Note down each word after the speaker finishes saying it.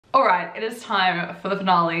Alright, it is time for the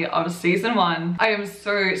finale of season 1. I am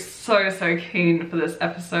so keen for this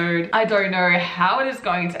episode. I don't know how it is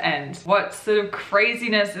going to end. What sort of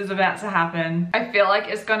craziness is about to happen. I feel like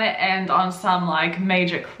it's gonna end on some like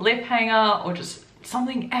major cliffhanger or just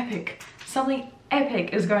something epic. Something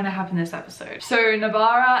epic is going to happen this episode. So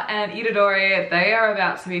Nobara and Itadori, they are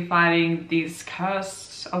about to be fighting these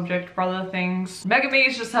cursed object brother things. Megumi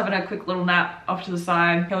is just having a quick little nap off to the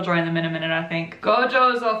side. He'll join them in a minute, I think.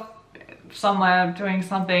 Gojo is off somewhere doing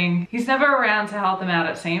something. He's never around to help them out,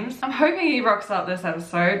 it seems. I'm hoping he rocks up this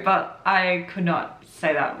episode, but I could not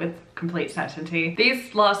say that with complete certainty.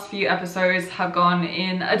 These last few episodes have gone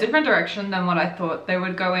in a different direction than what I thought they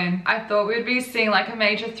would go in. I thought we'd be seeing like a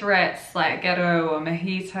major threats like Geto or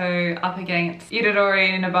Mahito up against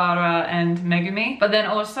Itadori, Nobara, and Megumi. But then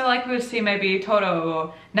also like we would see maybe Todo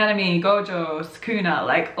or Nanami, Gojo, Sukuna,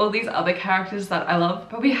 like all these other characters that I love.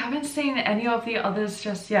 But we haven't seen any of the others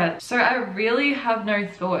just yet. So I really have no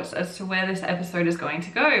thoughts as to where this episode is going to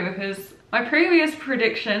go because my previous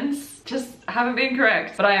predictions just haven't been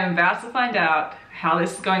correct, but I am about to find out how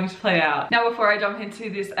this is going to play out. Now, before I jump into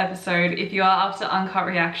this episode, if you are after uncut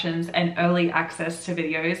reactions and early access to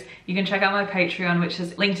videos, you can check out my Patreon, which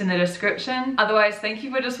is linked in the description. Otherwise, thank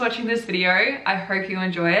you for just watching this video. I hope you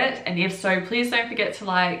enjoy it. And if so, please don't forget to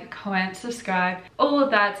like, comment, subscribe, all of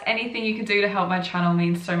that. Anything you can do to help my channel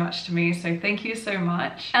means so much to me. So thank you so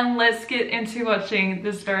much. And let's get into watching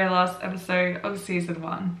this very last episode of season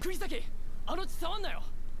 1.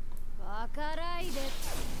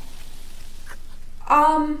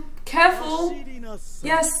 Careful.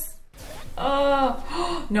 Yes. No.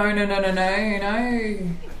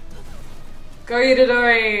 Go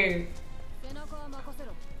Itadori.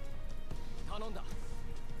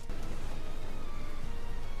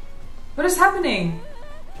 What is happening?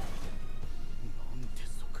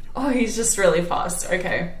 Oh, he's just really fast.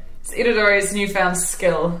 Okay. It's Itadori's newfound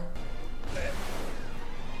skill.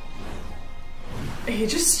 He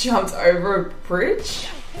just jumped over a bridge?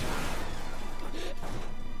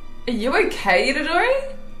 Are you okay,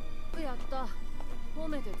 Itadori?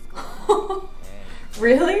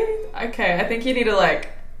 Really? Okay, I think you need to like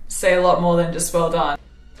say a lot more than just well done.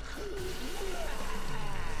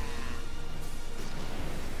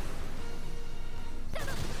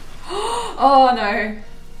 Oh no.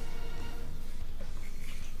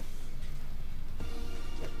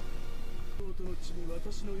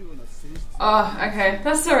 Oh, okay,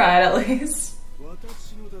 that's alright at least.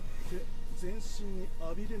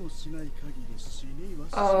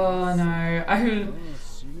 Oh no,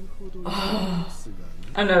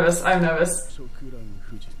 I'm nervous, I'm nervous.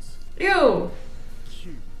 Ew!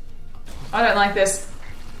 I don't like this.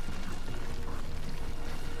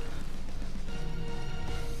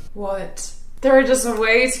 What? There are just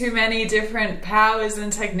way too many different powers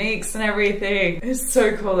and techniques and everything. It's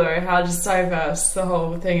so cool though how just diverse the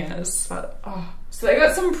whole thing is. But, oh. So they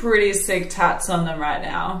got some pretty sick tats on them right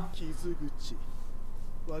now.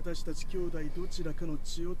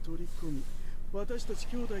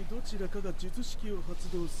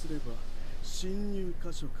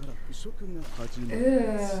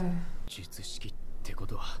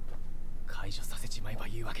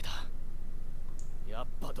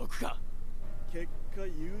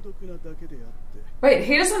 Wait,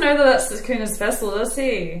 he doesn't know that that's Sukuna's vessel, does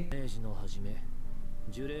he?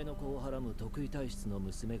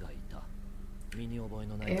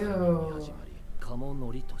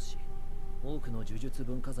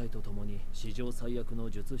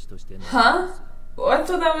 Huh? Well, I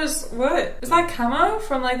thought that was... what? Is that Kama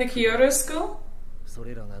from like the Kyoto school?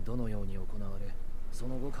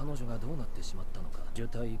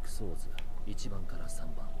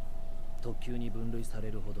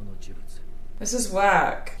 This is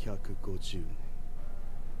whack.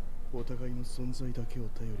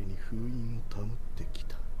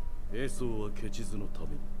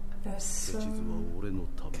 That's so Kachizu.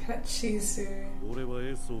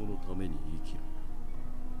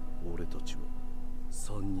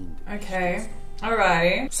 Okay,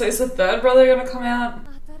 alrighty. So is the third brother gonna come out?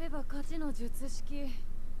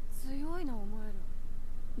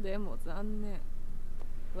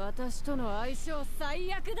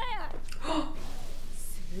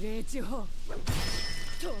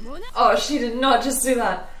 Oh, she did not just do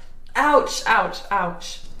that. Ouch, ouch,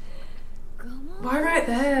 ouch. Why right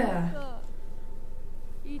there? Oh,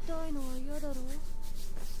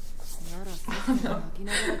 no.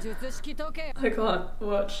 I can't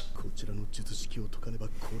watch.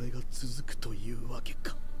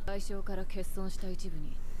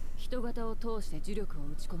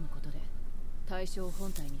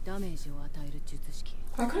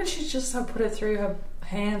 Why couldn't she just have put it through her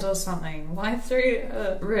hand or something? Why through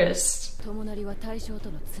her wrist?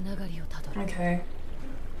 Okay.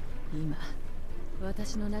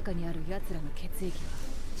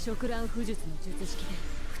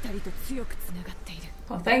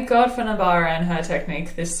 Well, thank God for Nobara and her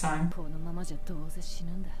technique this time.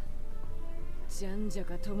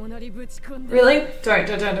 Really? Don't.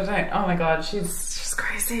 Oh my God, she's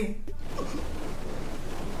crazy.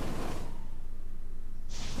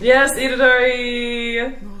 Yes,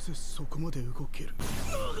 Itadori!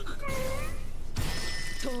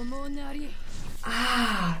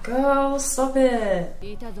 Ah, girl, stop it.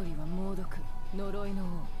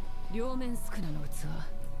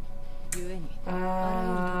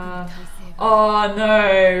 Oh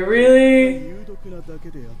no, really?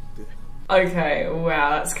 Okay, wow,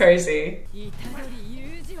 that's crazy.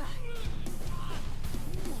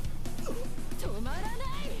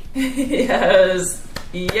 Yes,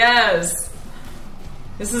 yes.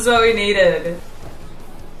 This is what we needed.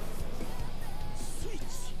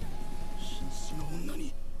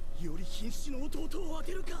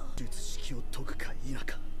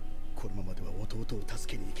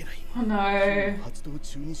 Oh no.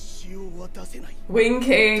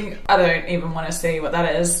 Winking. I don't even want to see what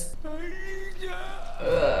that is.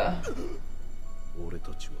 Ugh.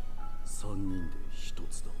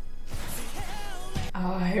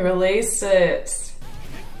 Oh, he released it.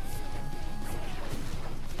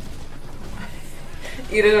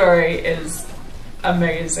 Itadori is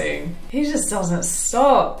amazing. He just doesn't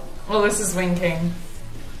stop. Well, this is winking.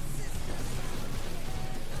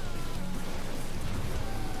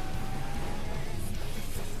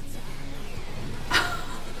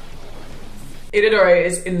 Itadori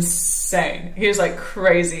is insane. He is like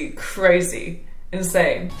crazy, crazy,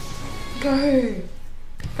 insane. Go!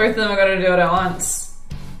 Both of them are gonna do it at once.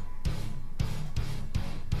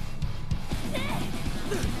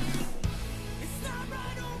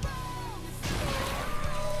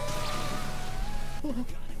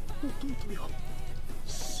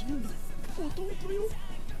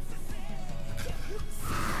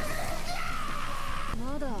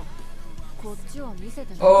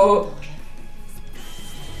 Oh.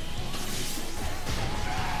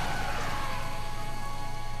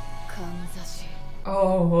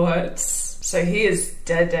 Oh, what? So he is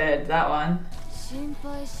dead, that one.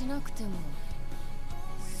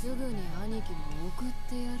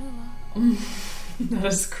 That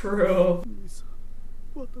is cruel.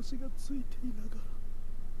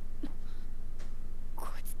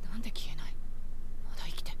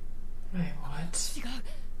 Wait, what?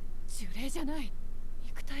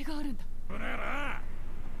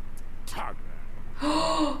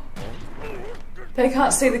 They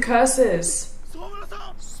can't see the curses.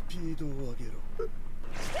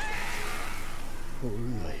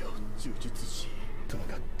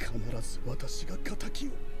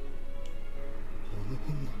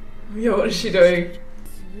 Yo, what is she doing?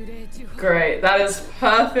 Great, that is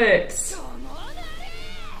perfect.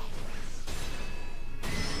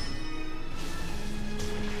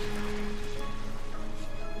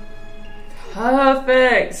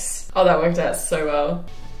 Perfect! Oh, that worked out so well.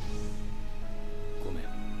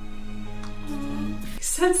 He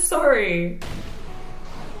said sorry.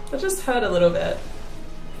 That just hurt a little bit.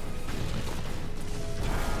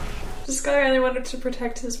 This guy only wanted to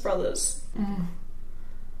protect his brothers.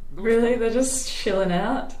 Really? They're just chilling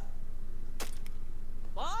out?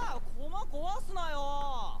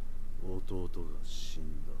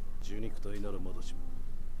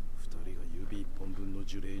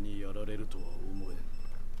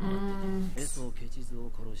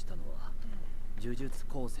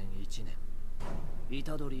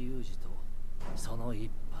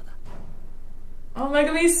 Oh,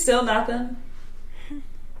 Megumi's still napping.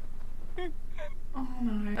 Oh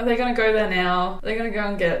no. Are they gonna go there now? Are they gonna go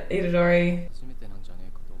and get Itadori?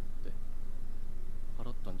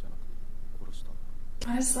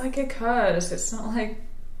 It's like a curse. It's not like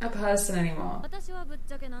a person anymore.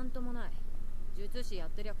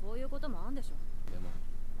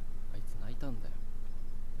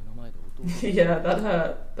 Yeah, that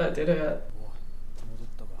hurt. That did hurt.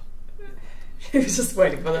 He was just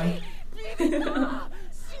waiting for them.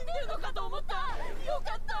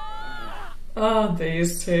 Oh,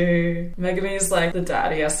 these two. Megumi is like the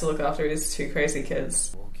dad. He has to look after his two crazy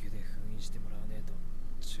kids.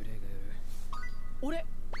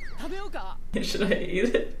 Should I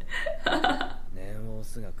eat it?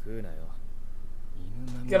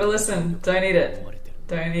 You gotta listen. Don't eat it.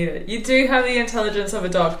 Don't eat it. You do have the intelligence of a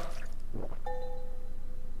dog.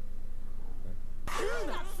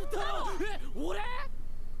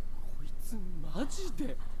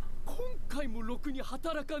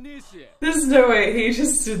 There's no way he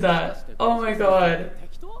just did that. Oh my god.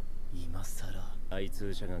 今さらあい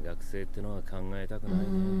つ社が学生ってのは考えたくないね。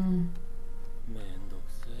めんどく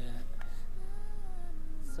せえ。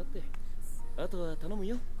さて、あとは頼む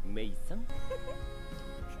よ、メイさん。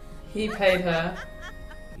He paid her.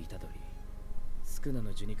 イタドリ、スクナ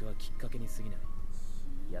の受肉はきっかけに過ぎない。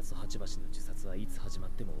安八橋の自殺はいつ始ま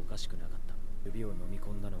ってもおかしくなかった。指を飲み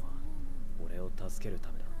込んだのは俺を助けるた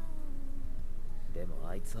めだ。でも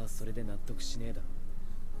あいつはそれで納得しねえだろ。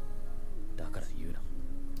だから言うな。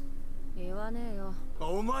言わねえよ。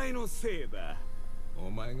お前のせいだ。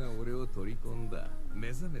お前が俺を取り込んだ。目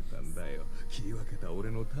覚めたんだよ。切り分けた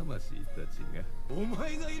俺の魂たちが。お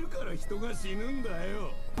前がいるから人が死ぬんだ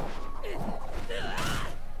よ。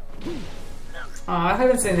Oh, I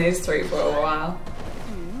haven't seen these three for a while.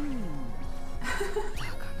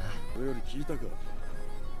 おより聞いたか。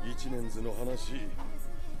一年図の話。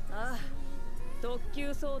ああ、特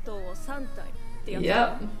級相当を3体ってやつ。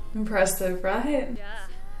Yep, impressive, right? じゃ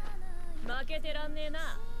あ負けてらんねえな。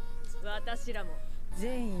私らも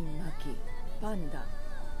全員マキ、パンダ、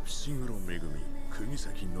伏黒めぐみ、釘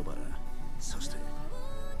崎野原、そして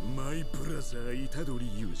マイブラザー虎杖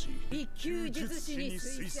裕二。一級術師に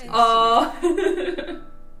推薦。Oh.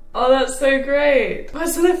 Oh, that's so great. Oh,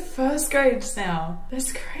 so they're first grades now.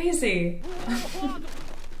 That's crazy.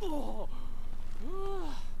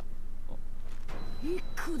 一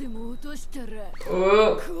個でも落としたら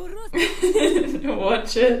Oh.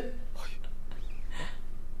 Watch it.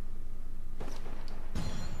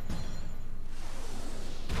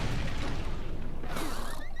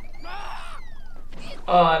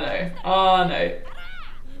 Oh no. Oh no.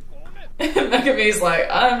 Megumi's like,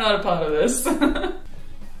 I'm not a part of this.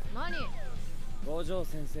 五条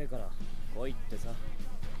先生から来いってさ。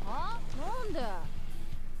あ、なんで？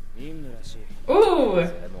任務らしい。 Ooh,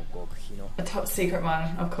 それも極秘の。 a top secret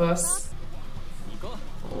one, of course.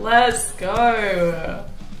 Let's go.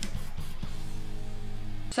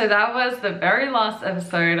 So that was the very last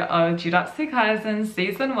episode of Jujutsu Kaisen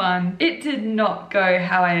Season 1. It did not go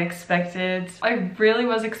how I expected. I really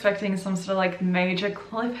was expecting some sort of like major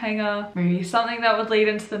cliffhanger, maybe something that would lead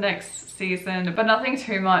into the next season, but nothing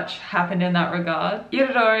too much happened in that regard.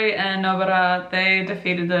 Itadori and Nobara, they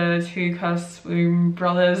defeated the two Curse Womb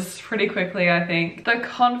brothers pretty quickly, I think. The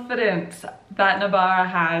confidence that Nobara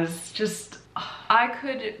has, just, I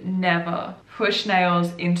could never push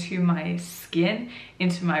nails into my skin,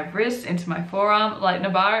 into my wrist, into my forearm. Like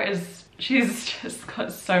Nobara is, she's just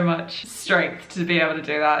got so much strength to be able to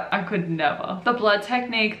do that. I could never. The blood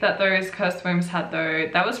technique that those cursed wombs had though,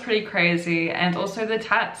 that was pretty crazy. And also the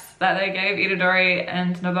tats that they gave Itadori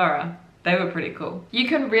and Nobara. They were pretty cool. You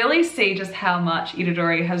can really see just how much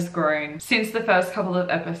Itadori has grown since the first couple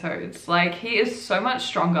of episodes. Like, he is so much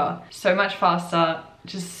stronger, so much faster,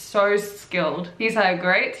 just so skilled. He's had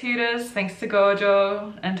great tutors thanks to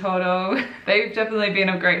Gojo and Todo. They've definitely been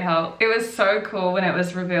of great help. It was so cool when it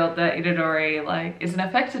was revealed that Itadori like isn't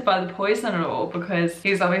affected by the poison at all, because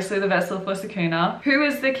he's obviously the vessel for Sukuna, who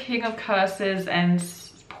is the king of curses and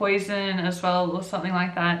poison as well, or something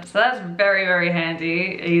like that. So that's very, very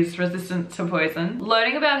handy. He's resistant to poison.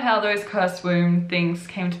 Learning about how those cursed womb things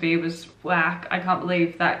came to be was whack. I can't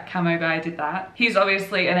believe that camo guy did that. He's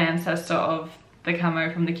obviously an ancestor of the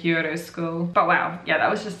camo from the Kyoto school. But wow, yeah, that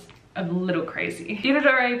was just a little crazy.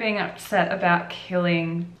 Itadori being upset about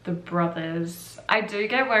killing the brothers. I do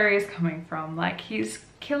get where he's coming from. Like, he's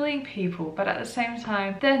killing people, but at the same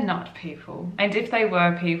time, they're not people. And if they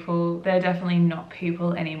were people, they're definitely not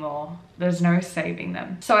people anymore. There's no saving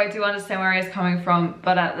them. So I do understand where he's coming from,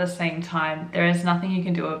 but at the same time, there is nothing you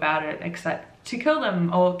can do about it except to kill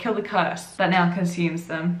them, or kill the curse that now consumes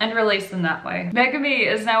them and release them that way. Megumi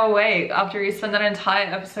is now awake after he spent that entire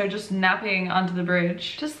episode just napping under the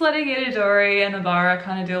bridge, just letting Itadori and Nobara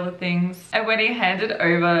kind of deal with things. And when he handed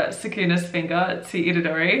over Sukuna's finger to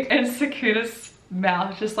Itadori, and Sukuna's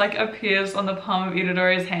mouth just like appears on the palm of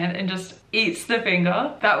Itadori's hand and just eats the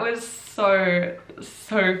finger, that was so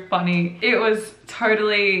funny. It was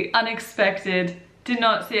totally unexpected. Did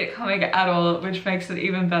not see it coming at all, which makes it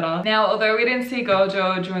even better. Now, although we didn't see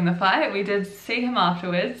Gojo during the fight, we did see him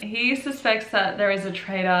afterwards. He suspects that there is a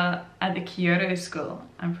traitor at the Kyoto school,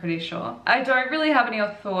 I'm pretty sure. I don't really have any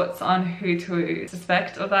thoughts on who to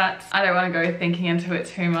suspect of that. I don't want to go thinking into it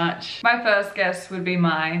too much. My first guess would be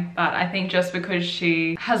Mai, but I think just because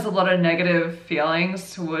she has a lot of negative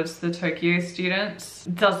feelings towards the Tokyo students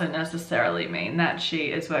doesn't necessarily mean that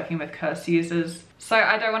she is working with curse users. So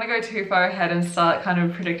I don't want to go too far ahead and start kind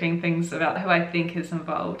of predicting things about who I think is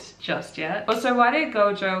involved just yet. Also, why did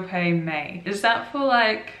Gojo pay Mei? Is that for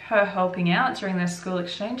like her helping out during their school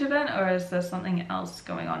exchange event, or is there something else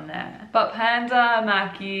going on there? But Panda,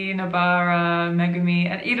 Maki, Nobara, Megumi,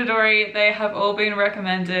 and Itadori, they have all been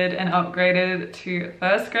recommended and upgraded to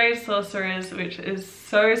first grade sorcerers, which is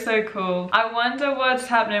so cool. I wonder what's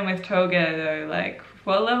happening with Toge though, like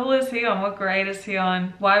what level is he on? What grade is he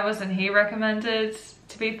on? Why wasn't he recommended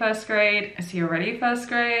to be first grade? Is he already first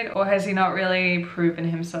grade? Or has he not really proven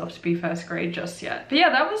himself to be first grade just yet? But yeah,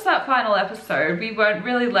 that was that final episode. We weren't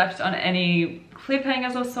really left on any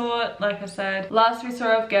cliffhangers of sort, like I said. Last we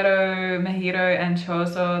saw of Geto, Mahito, and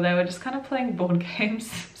Chozo, they were just kind of playing board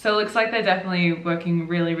games. So it looks like they're definitely working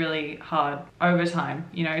really hard overtime,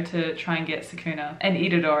 you know, to try and get Sukuna and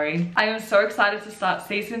Itadori. I am so excited to start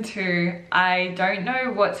season 2. I don't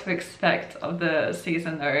know what to expect of the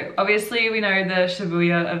season though. Obviously we know the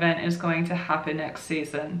Shibuya event is going to happen next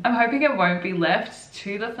season. I'm hoping it won't be left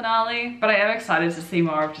to the finale, but I am excited to see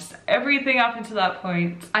more of just everything up until that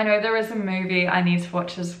point. I know there is a movie I need to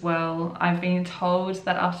watch as well. I've been told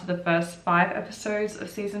that after the first 5 episodes of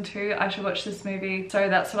season 2 I should watch this movie, so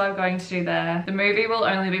that's what I'm going to do there. The movie will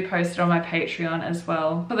only be posted on my Patreon as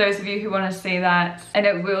well, for those of you who want to see that, and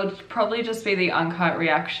it will probably just be the uncut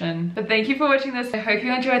reaction. But thank you for watching this. I hope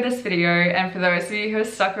you enjoyed this video, and for those of you who have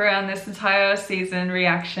stuck around this entire season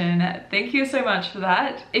reaction, thank you so much for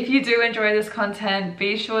that. If you do enjoy this content,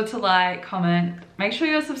 be sure to like, comment, make sure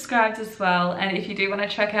you're subscribed as well, and if you do want to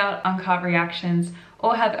check out uncut reactions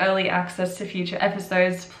or have early access to future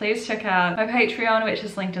episodes, please check out my Patreon, which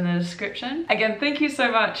is linked in the description. Again, thank you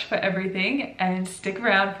so much for everything, and stick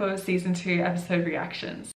around for season 2 episode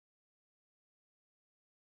reactions.